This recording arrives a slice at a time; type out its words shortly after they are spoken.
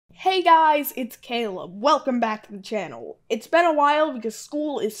Hey guys, it's Caleb. Welcome back to the channel. It's been a while because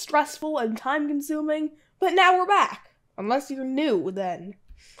school is stressful and time-consuming, but now we're back. Unless you're new, then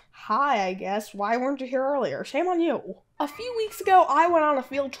hi, I guess. Why weren't you here earlier? Shame on you. A few weeks ago, I went on a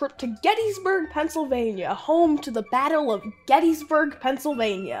field trip to Gettysburg, Pennsylvania, home to the Battle of Gettysburg,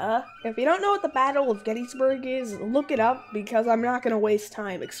 Pennsylvania. If you don't know what the Battle of Gettysburg is, look it up because I'm not gonna waste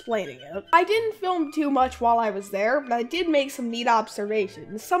time explaining it. I didn't film too much while I was there, but I did make some neat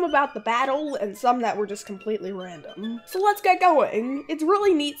observations, some about the battle and some that were just completely random. So let's get going. It's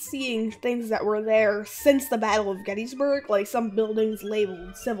really neat seeing things that were there since the Battle of Gettysburg, like some buildings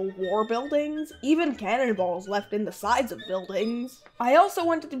labeled Civil War buildings, even cannonballs left in the sides of buildings. I also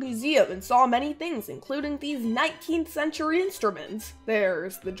went to the museum and saw many things, including these 19th century instruments.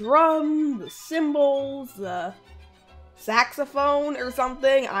 There's the drum, the cymbals, the saxophone or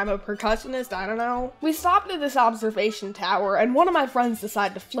something. I'm a percussionist, I don't know. We stopped at this observation tower and one of my friends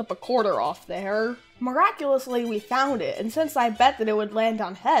decided to flip a quarter off there. Miraculously, we found it, and since I bet that it would land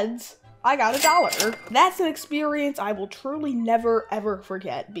on heads, I got $1. That's an experience I will truly never ever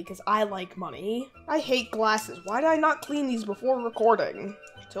forget because I like money. I hate glasses. Why did I not clean these before recording?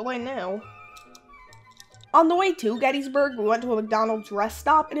 Too late now. On the way to Gettysburg, we went to a McDonald's rest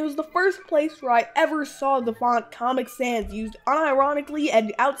stop, and it was the first place where I ever saw the font Comic Sans used unironically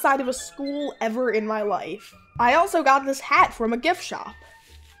and outside of a school ever in my life. I also got this hat from a gift shop.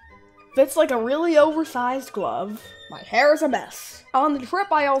 Fits like a really oversized glove. My hair is a mess. On the trip,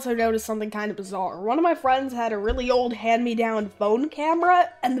 I also noticed something kind of bizarre. One of my friends had a really old hand-me-down phone camera,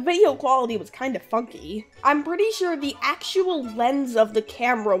 and the video quality was kind of funky. I'm pretty sure the actual lens of the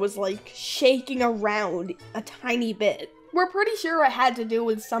camera was like shaking around a tiny bit. We're pretty sure it had to do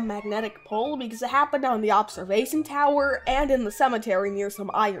with some magnetic pull because it happened on the observation tower and in the cemetery near some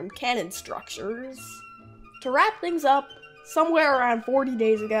iron cannon structures. To wrap things up, somewhere around 40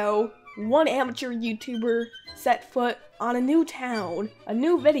 days ago, one amateur YouTuber set foot on a new town, a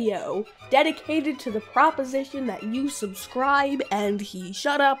new video, dedicated to the proposition that you subscribe, and he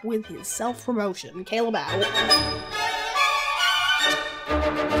shut up with his self-promotion. Caleb out.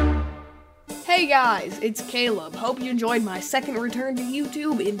 Hey guys, it's Caleb. Hope you enjoyed my second return to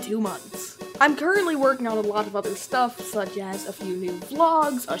YouTube in 2 months. I'm currently working on a lot of other stuff, such as a few new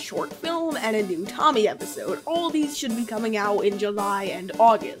vlogs, a short film, and a new Tommy episode. All of these should be coming out in July and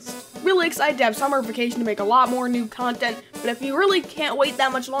August. Really excited to have summer vacation to make a lot more new content, but if you really can't wait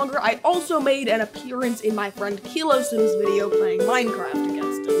that much longer, I also made an appearance in my friend Kiloson's video playing Minecraft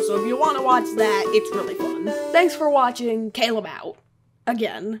against him, so if you want to watch that, it's really fun. Thanks for watching, Caleb out.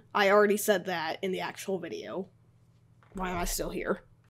 Again, I already said that in the actual video. Why am I still here?